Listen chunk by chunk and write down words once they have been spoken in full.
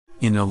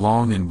In a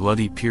long and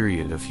bloody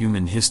period of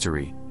human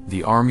history,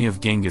 the army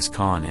of Genghis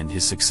Khan and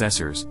his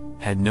successors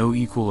had no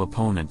equal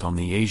opponent on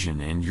the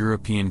Asian and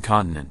European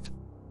continent.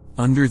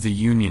 Under the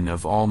union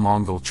of all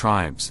Mongol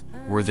tribes,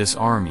 were this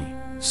army,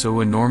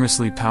 so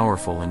enormously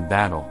powerful in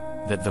battle,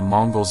 that the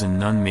Mongols in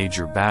none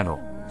major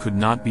battle could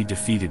not be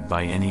defeated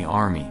by any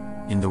army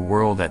in the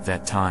world at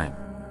that time.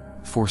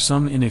 For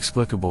some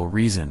inexplicable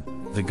reason,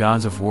 the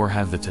gods of war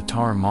have the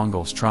Tatar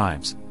Mongols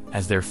tribes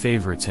as their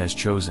favorites has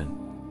chosen.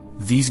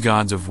 These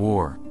gods of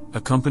war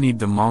accompanied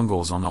the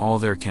Mongols on all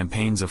their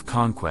campaigns of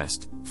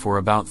conquest for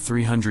about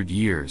 300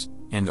 years,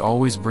 and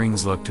always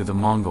brings luck to the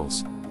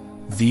Mongols.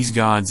 These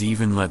gods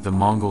even let the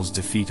Mongols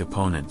defeat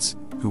opponents,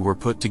 who were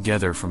put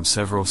together from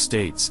several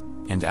states,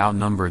 and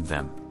outnumbered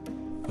them.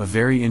 A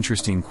very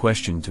interesting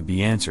question to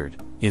be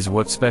answered is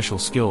what special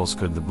skills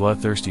could the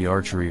bloodthirsty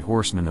archery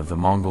horsemen of the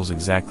Mongols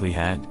exactly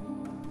had?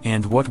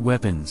 And what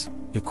weapons,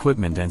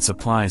 equipment and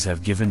supplies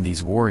have given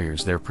these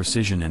warriors their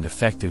precision and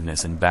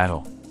effectiveness in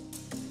battle?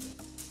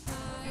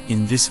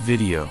 In this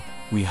video,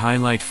 we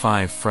highlight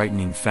 5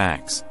 frightening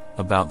facts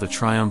about the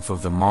triumph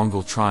of the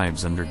Mongol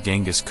tribes under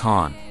Genghis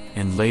Khan,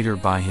 and later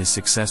by his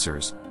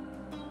successors.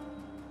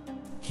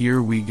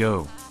 Here we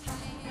go.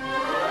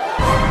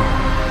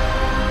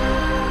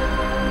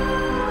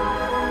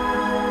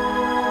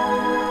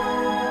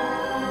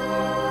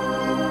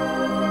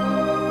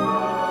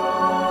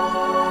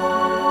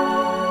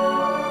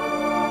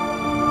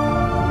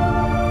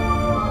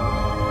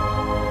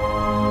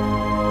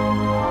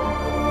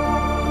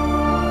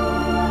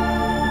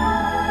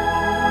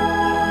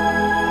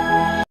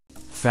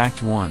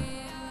 Fact 1.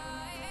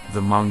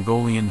 The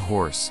Mongolian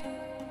horse.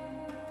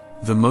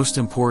 The most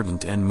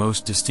important and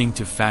most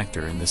distinctive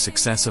factor in the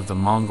success of the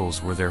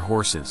Mongols were their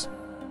horses.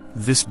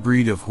 This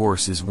breed of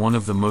horse is one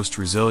of the most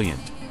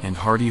resilient and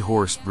hardy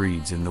horse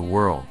breeds in the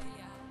world.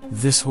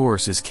 This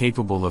horse is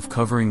capable of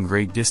covering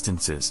great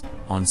distances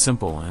on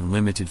simple and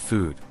limited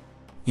food.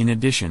 In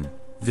addition,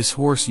 this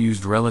horse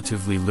used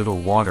relatively little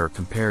water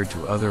compared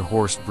to other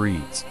horse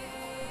breeds.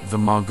 The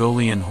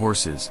Mongolian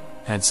horses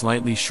had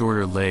slightly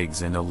shorter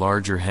legs and a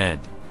larger head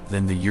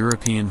than the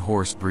European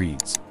horse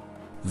breeds.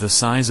 The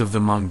size of the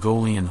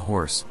Mongolian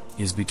horse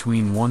is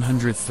between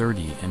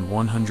 130 and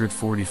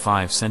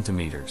 145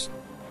 centimeters.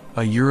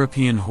 A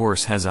European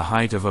horse has a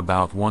height of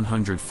about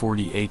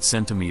 148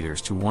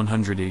 centimeters to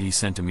 180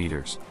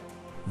 centimeters.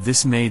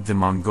 This made the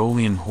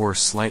Mongolian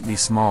horse slightly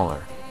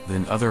smaller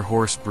than other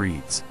horse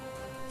breeds.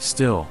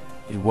 Still,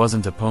 it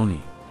wasn't a pony.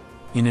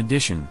 In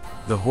addition,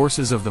 the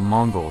horses of the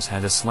Mongols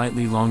had a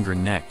slightly longer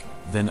neck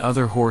than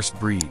other horse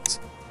breeds.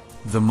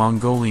 The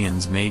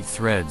Mongolians made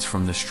threads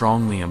from the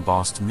strongly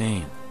embossed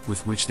mane,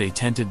 with which they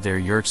tented their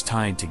yurts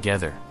tied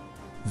together.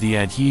 The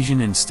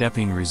adhesion and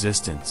stepping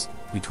resistance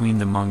between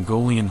the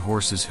Mongolian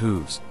horses'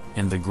 hooves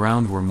and the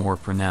ground were more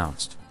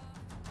pronounced.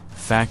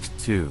 Fact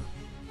 2.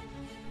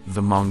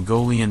 The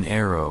Mongolian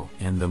arrow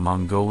and the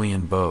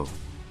Mongolian bow.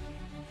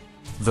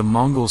 The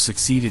Mongols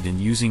succeeded in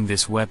using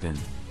this weapon,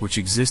 which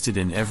existed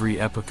in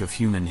every epoch of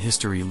human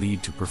history,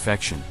 lead to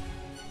perfection.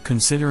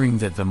 Considering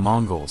that the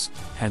Mongols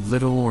had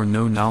little or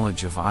no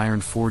knowledge of iron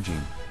forging,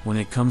 when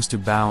it comes to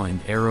bow and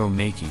arrow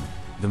making,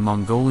 the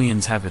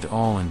Mongolians have it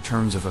all in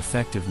terms of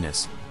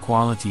effectiveness,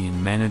 quality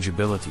and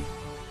manageability.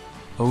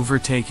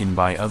 Overtaken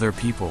by other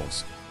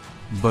peoples.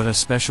 But a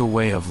special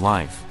way of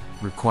life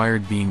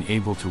required being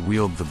able to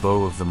wield the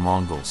bow of the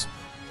Mongols.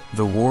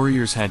 The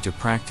warriors had to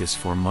practice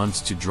for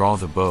months to draw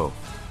the bow.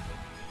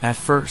 At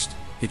first,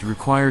 it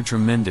required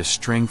tremendous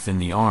strength in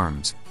the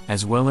arms,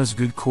 as well as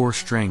good core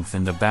strength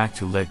in the back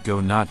to let go,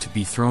 not to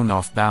be thrown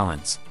off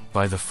balance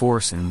by the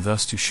force, and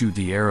thus to shoot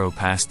the arrow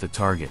past the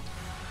target.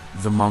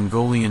 The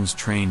Mongolians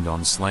trained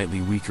on slightly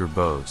weaker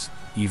bows,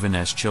 even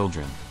as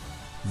children.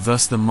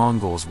 Thus the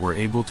Mongols were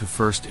able to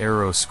first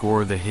arrow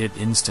score the hit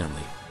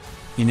instantly.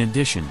 In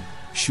addition,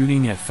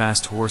 shooting at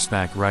fast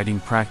horseback riding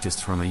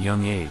practiced from a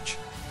young age.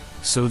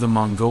 So the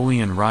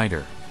Mongolian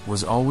rider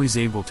was always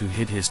able to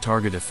hit his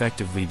target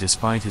effectively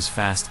despite his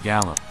fast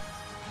gallop.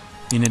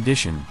 In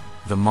addition,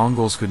 the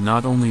Mongols could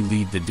not only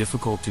lead the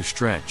difficult to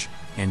stretch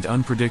and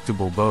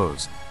unpredictable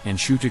bows and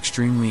shoot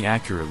extremely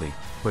accurately,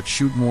 but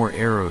shoot more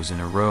arrows in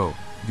a row,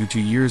 due to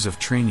years of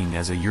training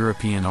as a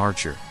European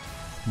archer.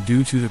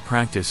 Due to the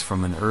practice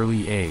from an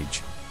early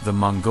age, the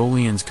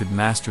Mongolians could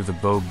master the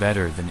bow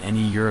better than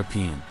any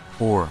European,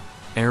 or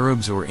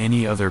Arabs or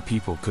any other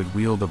people could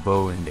wield a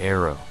bow and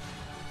arrow.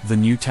 The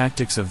new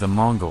tactics of the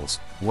Mongols,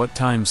 what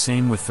time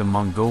same with the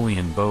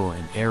Mongolian bow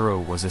and arrow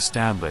was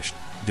established,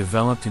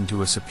 developed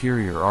into a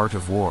superior art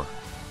of war.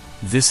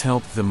 This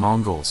helped the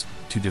Mongols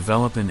to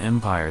develop an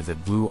empire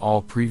that blew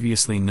all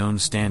previously known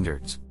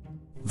standards.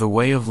 The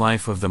way of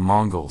life of the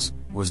Mongols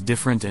was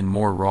different and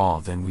more raw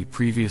than we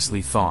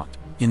previously thought.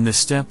 In the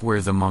steppe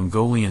where the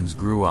Mongolians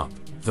grew up,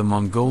 the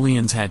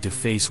Mongolians had to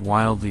face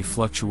wildly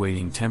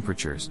fluctuating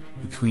temperatures,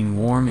 between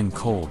warm and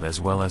cold, as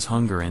well as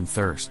hunger and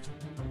thirst.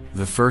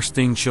 The first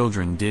thing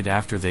children did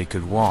after they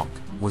could walk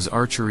was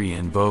archery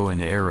and bow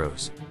and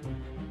arrows.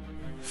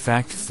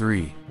 Fact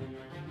 3.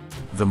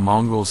 The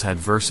Mongols had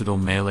versatile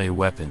melee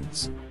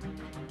weapons.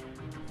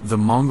 The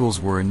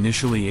Mongols were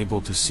initially able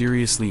to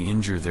seriously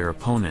injure their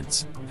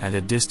opponents at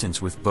a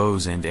distance with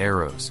bows and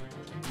arrows.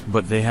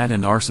 But they had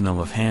an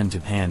arsenal of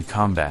hand-to-hand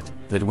combat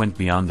that went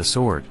beyond the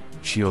sword,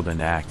 shield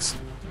and axe.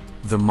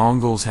 The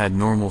Mongols had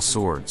normal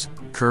swords,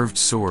 curved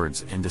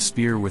swords and a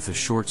spear with a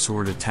short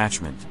sword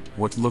attachment,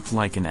 what looked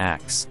like an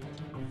axe.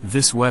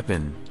 This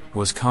weapon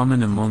was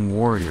common among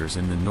warriors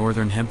in the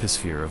northern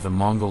hemisphere of the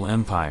Mongol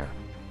Empire.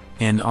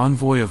 An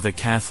envoy of the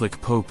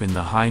Catholic Pope in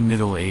the High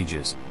Middle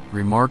Ages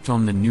remarked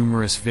on the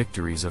numerous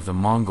victories of the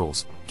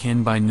Mongols,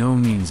 can by no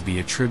means be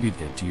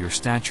attributed to your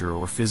stature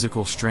or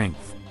physical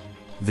strength.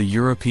 The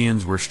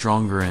Europeans were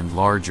stronger and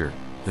larger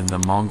than the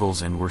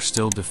Mongols and were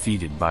still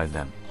defeated by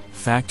them.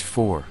 Fact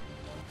 4.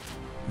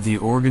 The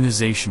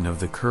organization of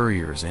the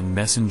couriers and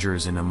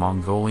messengers in a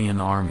Mongolian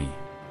army.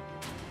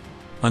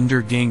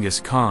 Under Genghis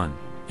Khan,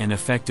 an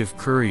effective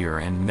courier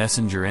and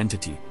messenger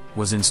entity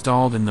was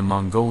installed in the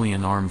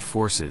Mongolian armed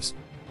forces.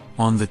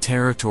 On the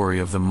territory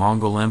of the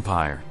Mongol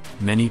Empire,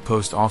 many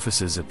post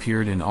offices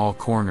appeared in all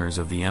corners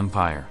of the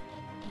empire.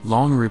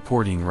 Long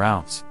reporting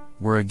routes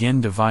were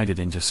again divided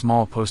into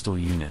small postal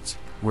units,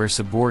 where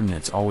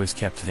subordinates always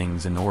kept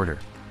things in order.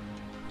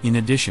 In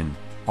addition,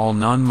 all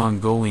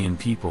non-Mongolian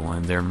people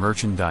and their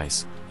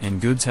merchandise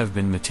and goods have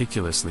been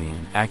meticulously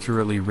and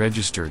accurately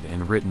registered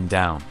and written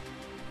down.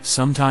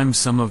 Sometimes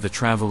some of the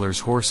travelers'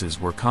 horses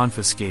were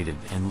confiscated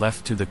and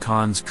left to the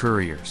Khan's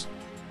couriers.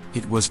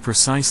 It was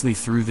precisely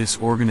through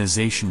this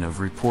organization of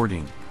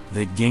reporting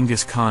that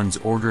Genghis Khan's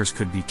orders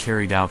could be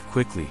carried out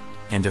quickly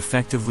and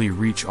effectively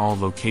reach all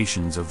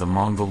locations of the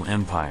Mongol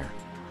Empire.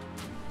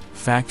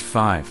 Fact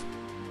 5.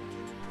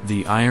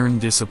 The iron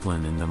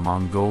discipline in the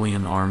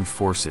Mongolian armed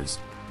forces.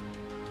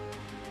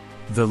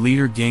 The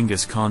leader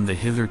Genghis Khan, the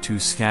hitherto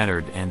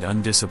scattered and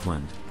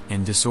undisciplined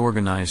and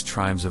disorganized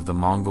tribes of the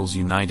Mongols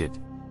united.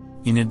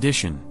 In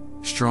addition,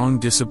 strong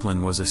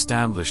discipline was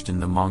established in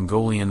the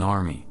Mongolian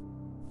army.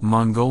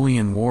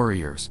 Mongolian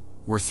warriors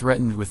were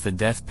threatened with the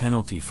death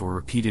penalty for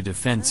repeated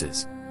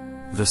offenses.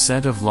 The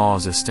set of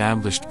laws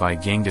established by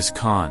Genghis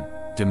Khan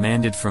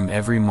demanded from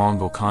every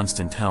Mongol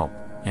constant help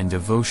and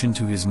devotion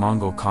to his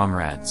Mongol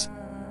comrades.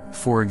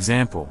 For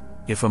example,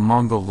 if a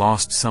Mongol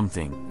lost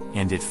something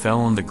and it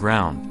fell on the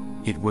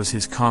ground, it was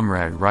his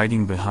comrade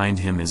riding behind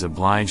him is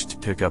obliged to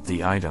pick up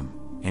the item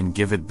and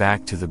give it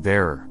back to the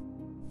bearer.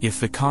 If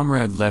the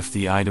comrade left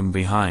the item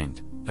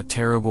behind, a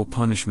terrible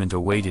punishment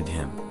awaited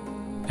him.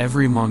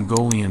 Every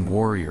Mongolian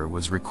warrior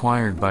was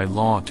required by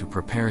law to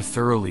prepare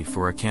thoroughly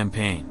for a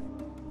campaign.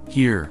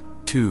 Here,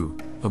 too,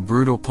 a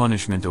brutal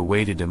punishment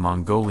awaited a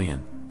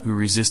Mongolian who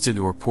resisted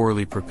or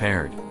poorly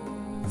prepared.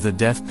 The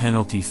death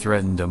penalty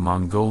threatened a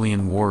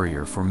Mongolian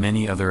warrior for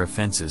many other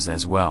offenses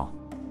as well.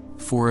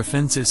 For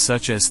offenses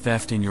such as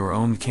theft in your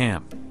own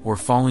camp, or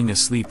falling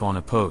asleep on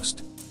a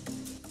post.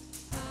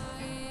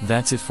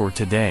 That's it for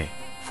today,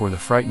 for the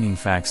frightening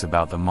facts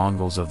about the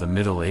Mongols of the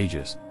Middle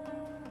Ages.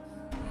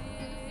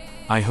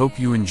 I hope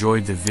you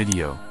enjoyed the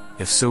video.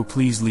 If so,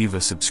 please leave a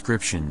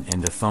subscription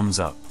and a thumbs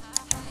up.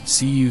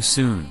 See you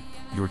soon,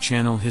 your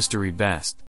channel History Best.